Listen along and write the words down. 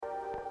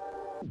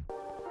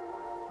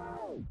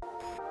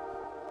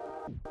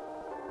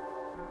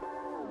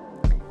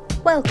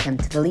Welcome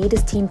to the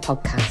Leaders Team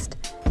podcast,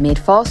 made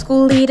for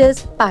school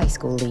leaders by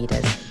school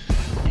leaders.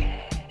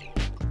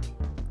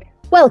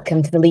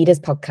 Welcome to the Leaders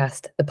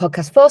podcast, the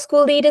podcast for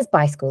school leaders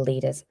by school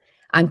leaders.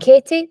 I'm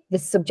Katie, the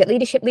subject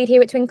leadership lead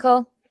here at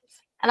Twinkle.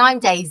 And I'm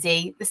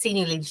Daisy, the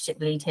senior leadership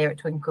lead here at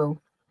Twinkle.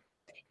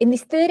 In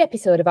this third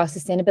episode of our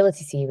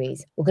sustainability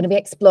series, we're going to be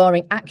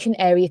exploring Action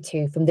Area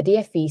 2 from the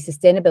DfE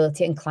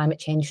Sustainability and Climate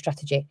Change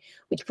Strategy,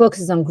 which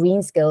focuses on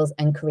green skills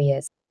and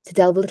careers. To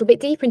delve a little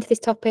bit deeper into this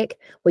topic,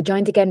 we're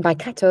joined again by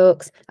Kat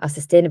Oakes, our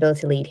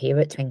sustainability lead here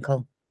at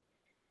Twinkle.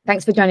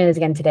 Thanks for joining us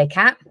again today,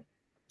 Kat.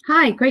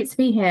 Hi, great to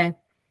be here.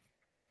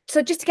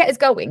 So just to get us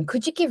going,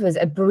 could you give us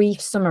a brief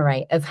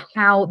summary of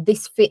how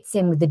this fits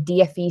in with the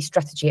DfE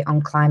strategy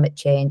on climate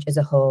change as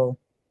a whole?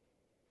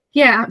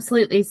 Yeah,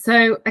 absolutely.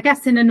 So I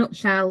guess in a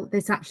nutshell,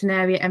 this action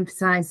area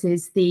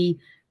emphasises the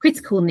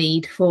critical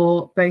need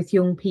for both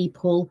young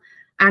people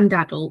and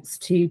adults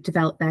to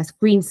develop their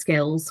green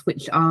skills,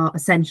 which are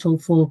essential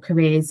for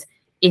careers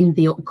in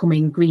the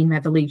upcoming green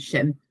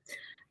revolution.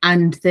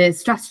 And the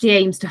strategy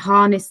aims to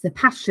harness the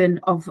passion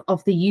of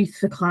the youth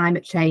for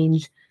climate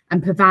change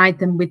and provide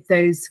them with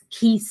those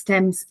key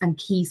STEMs and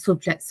key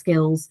subject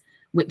skills,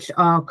 which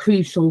are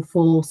crucial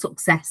for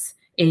success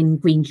in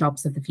green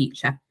jobs of the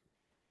future.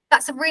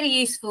 That's a really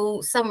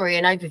useful summary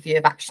and overview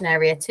of Action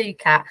Area 2,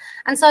 Kat.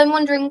 And so I'm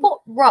wondering,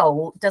 what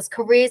role does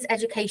careers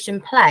education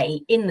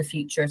play in the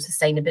future of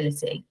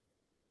sustainability?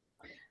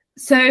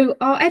 So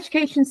our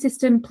education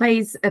system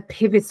plays a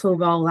pivotal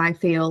role, I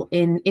feel,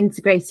 in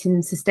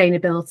integrating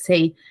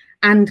sustainability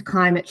and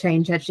climate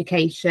change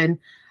education.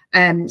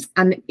 And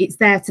it's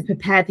there to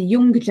prepare the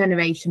younger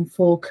generation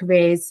for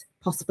careers,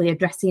 possibly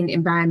addressing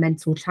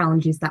environmental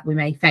challenges that we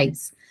may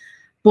face.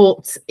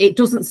 But it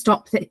doesn't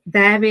stop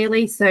there,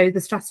 really. So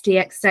the strategy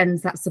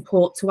extends that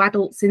support to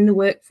adults in the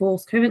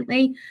workforce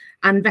currently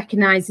and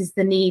recognises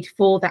the need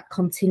for that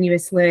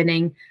continuous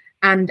learning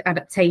and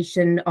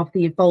adaptation of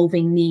the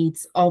evolving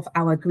needs of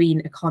our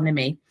green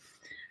economy.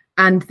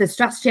 And the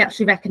strategy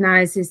actually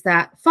recognises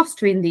that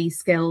fostering these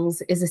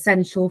skills is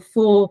essential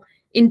for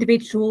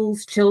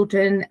individuals,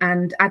 children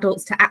and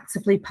adults to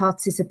actively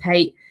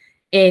participate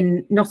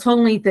in not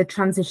only the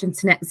transition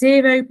to net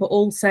zero, but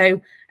also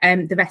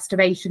the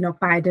restoration of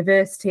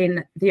biodiversity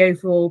and the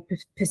overall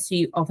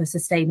pursuit of a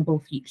sustainable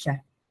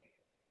future.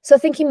 So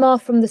thinking more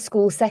from the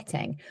school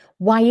setting,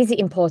 why is it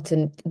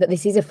important that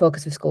this is a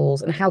focus for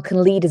schools, and how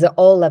can leaders at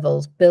all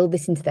levels build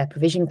this into their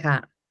provision,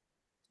 Kat?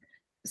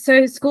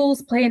 So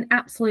schools play an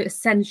absolute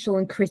essential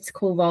and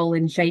critical role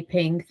in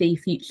shaping the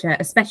future,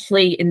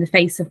 especially in the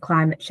face of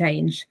climate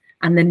change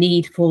and the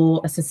need for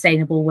a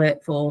sustainable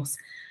workforce.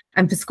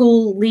 And for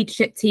school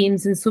leadership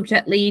teams and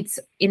subject leads,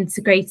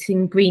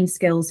 integrating green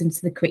skills into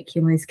the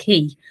curriculum is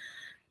key.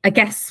 I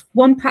guess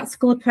one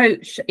practical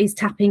approach is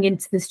tapping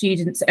into the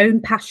students' own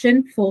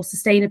passion for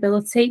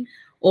sustainability,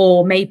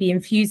 or maybe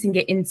infusing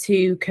it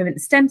into current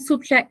STEM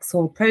subjects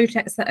or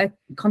projects that are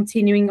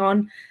continuing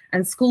on,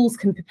 and schools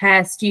can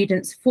prepare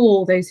students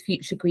for those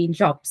future green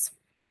jobs.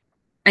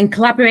 And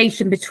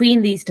collaboration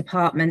between these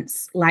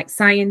departments, like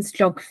science,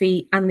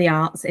 geography and the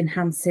arts,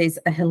 enhances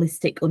a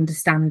holistic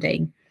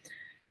understanding.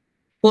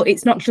 But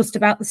it's not just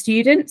about the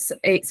students,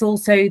 it's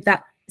also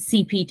that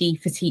CPD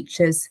for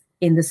teachers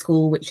in the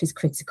school, which is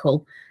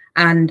critical.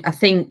 And I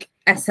think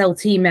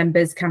SLT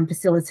members can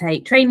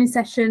facilitate training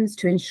sessions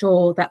to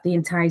ensure that the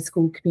entire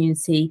school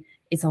community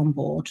is on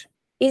board.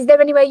 Is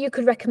there any way you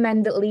could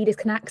recommend that leaders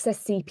can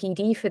access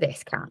CPD for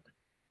this, Kat?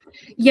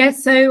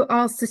 Yes, so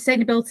our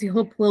Sustainability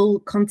Hub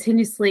will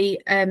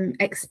continuously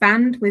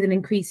expand with an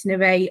increasing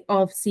array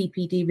of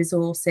CPD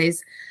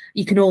resources.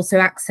 You can also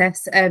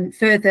access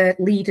further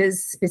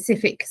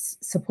leaders-specific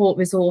support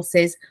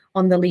resources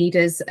on the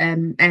leaders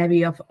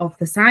area of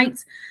the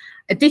site.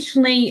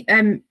 Additionally,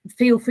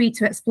 feel free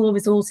to explore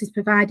resources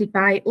provided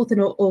by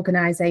other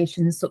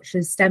organisations such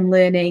as STEM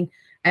Learning,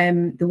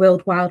 the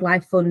World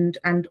Wildlife Fund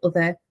and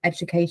other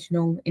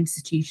educational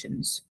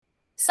institutions.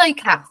 So,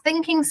 Kat,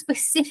 thinking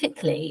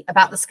specifically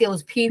about the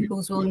skills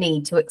pupils will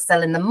need to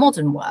excel in the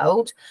modern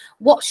world,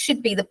 what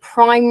should be the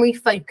primary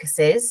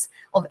focuses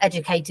of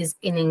educators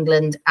in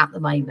England at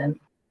the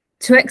moment?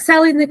 To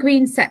excel in the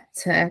green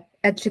sector,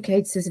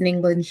 educators in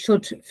England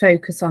should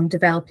focus on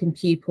developing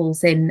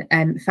pupils in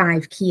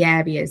 5 key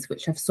areas,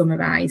 which I've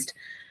summarised.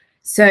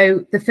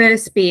 So the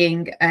first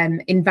being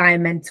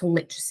environmental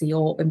literacy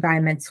or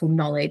environmental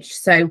knowledge.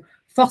 So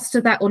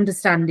foster that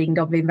understanding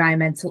of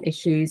environmental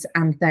issues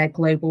and their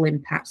global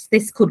impacts.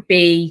 This could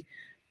be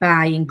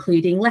by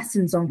including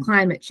lessons on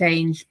climate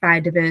change,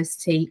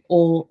 biodiversity,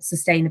 or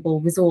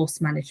sustainable resource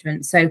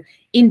management. So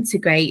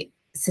integrate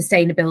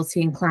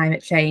sustainability and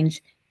climate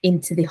change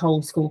into the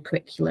whole school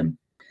curriculum.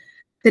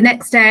 The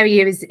next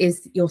area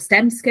is your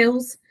STEM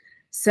skills.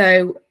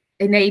 So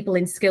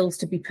enabling skills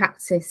to be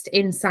practiced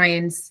in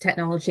science,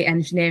 technology,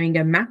 engineering,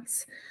 and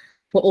maths,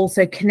 but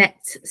also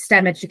connect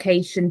STEM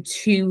education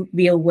to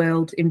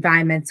real-world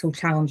environmental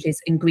challenges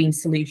and green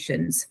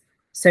solutions.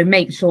 So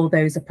make sure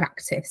those are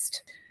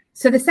practiced.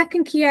 So the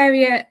second key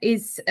area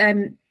is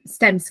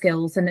STEM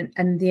skills and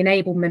the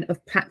enablement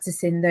of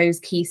practicing those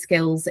key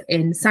skills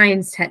in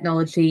science,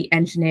 technology,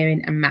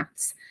 engineering and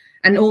maths.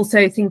 And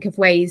also think of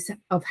ways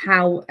of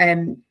how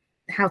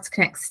to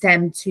connect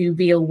STEM to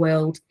real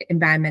world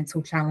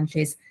environmental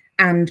challenges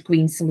and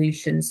green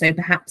solutions. So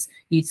perhaps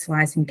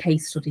utilising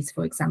case studies,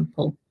 for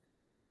example.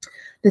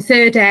 The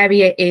third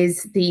area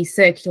is the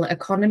circular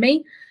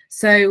economy.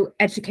 So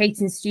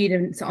educating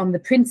students on the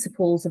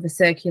principles of a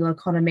circular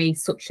economy,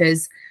 such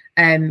as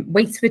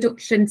waste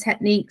reduction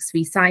techniques,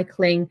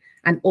 recycling,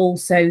 and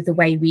also the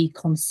way we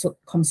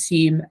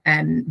consume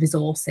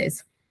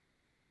resources.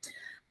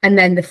 And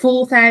then the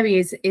fourth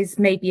area is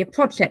maybe a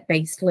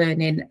project-based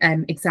learning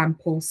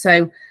example.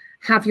 So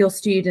have your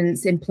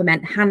students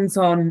implement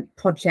hands-on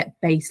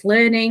project-based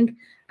learning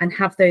and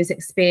have those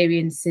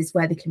experiences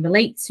where they can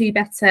relate to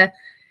better.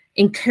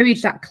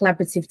 Encourage that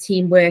collaborative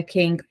team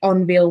working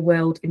on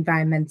real-world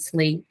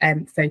environmentally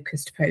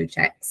focused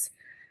projects.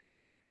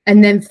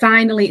 And then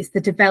finally, it's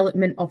the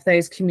development of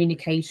those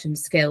communication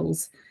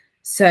skills.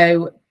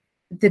 So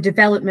the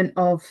development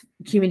of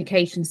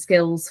communication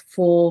skills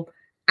for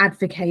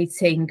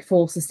advocating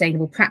for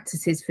sustainable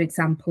practices, for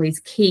example, is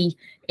key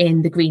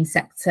in the green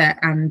sector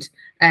and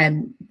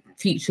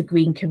future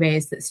green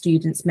careers that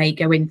students may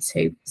go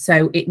into.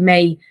 So it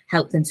may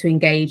help them to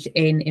engage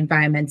in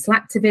environmental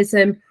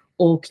activism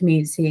or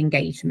community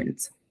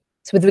engagement.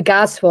 So with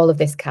regards to all of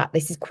this, Kat,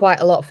 this is quite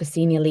a lot for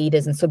senior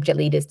leaders and subject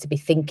leaders to be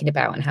thinking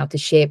about and how to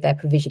shape their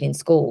provision in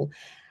school.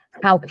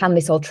 How can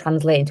this all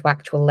translate into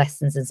actual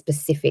lessons and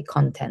specific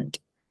content?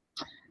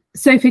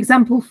 So, for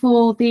example,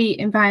 for the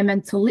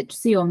environmental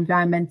literacy or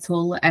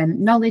environmental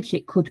knowledge,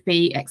 it could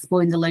be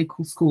exploring the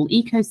local school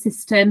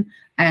ecosystem,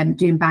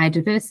 doing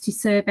biodiversity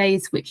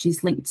surveys, which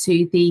is linked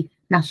to the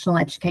National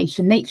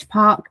Education Nature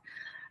Park,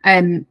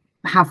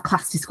 have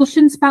class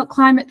discussions about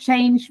climate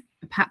change,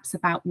 perhaps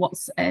about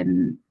what's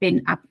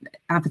been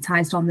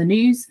advertised on the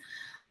news,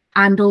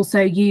 and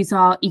also use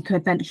our Eco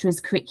Adventurers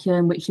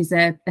curriculum, which is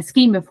a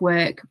scheme of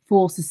work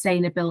for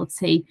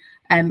sustainability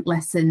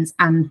lessons,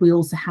 and we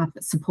also have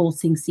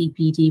supporting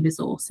CPD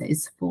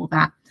resources for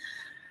that.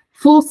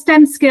 For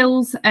STEM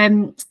skills,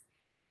 an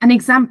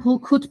example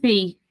could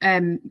be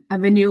a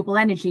renewable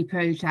energy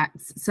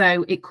project.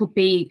 So it could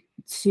be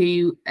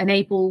to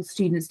enable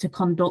students to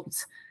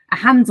conduct a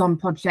hands-on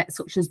project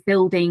such as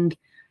building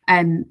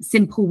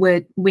simple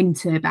wind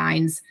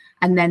turbines,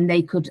 and then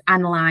they could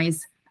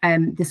analyse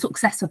the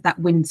success of that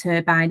wind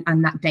turbine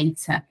and that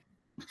data.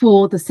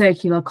 For the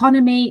circular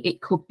economy,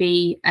 it could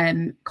be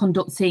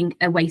conducting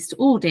a waste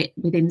audit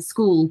within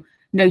school,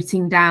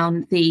 noting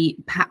down the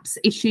perhaps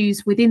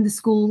issues within the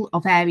school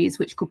of areas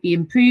which could be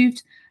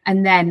improved,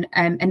 and then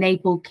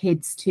enable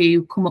kids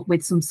to come up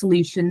with some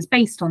solutions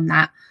based on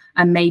that.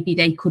 And maybe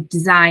they could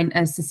design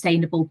a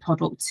sustainable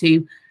product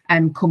to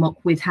come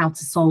up with how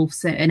to solve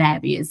certain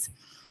areas.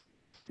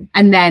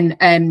 And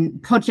then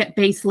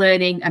project-based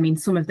learning, I mean,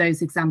 some of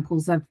those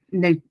examples I've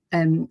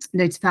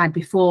notified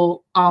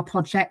before are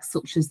projects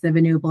such as the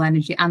renewable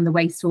energy and the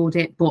waste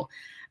audit, but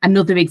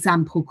another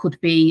example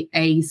could be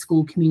a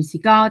school community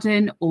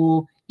garden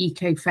or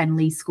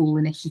eco-friendly school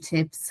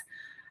initiatives.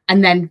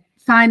 And then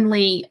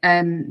finally,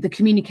 the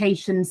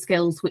communication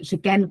skills, which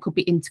again could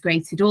be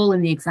integrated all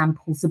in the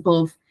examples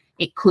above.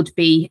 It could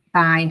be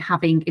by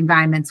having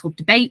environmental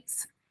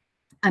debates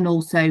and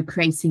also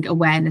creating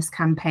awareness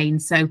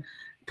campaigns. So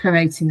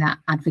promoting that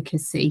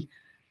advocacy.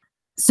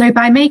 So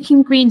by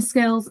making green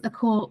skills a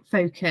core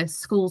focus,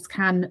 schools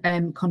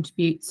can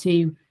contribute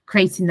to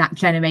creating that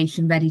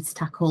generation ready to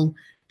tackle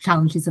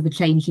challenges of a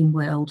changing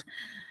world.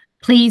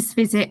 Please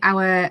visit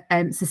our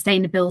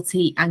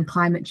Sustainability and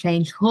Climate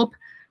Change Hub,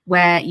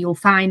 where you'll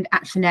find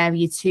Action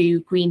Area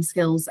 2 Green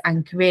Skills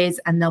and Careers,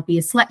 and there'll be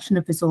a selection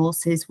of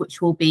resources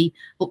which will be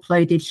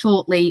uploaded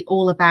shortly,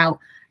 all about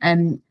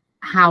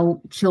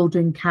how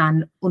children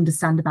can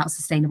understand about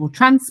sustainable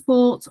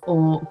transport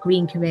or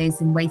green careers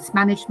in waste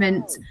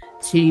management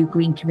to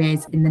green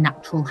careers in the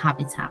natural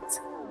habitat.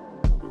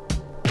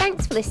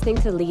 Thanks for listening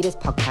to the Leaders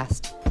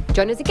Podcast.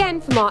 Join us again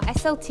for more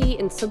SLT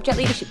and subject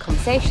leadership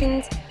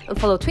conversations,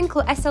 and follow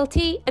Twinkle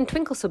SLT and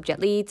Twinkle Subject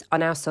Leads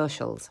on our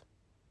socials.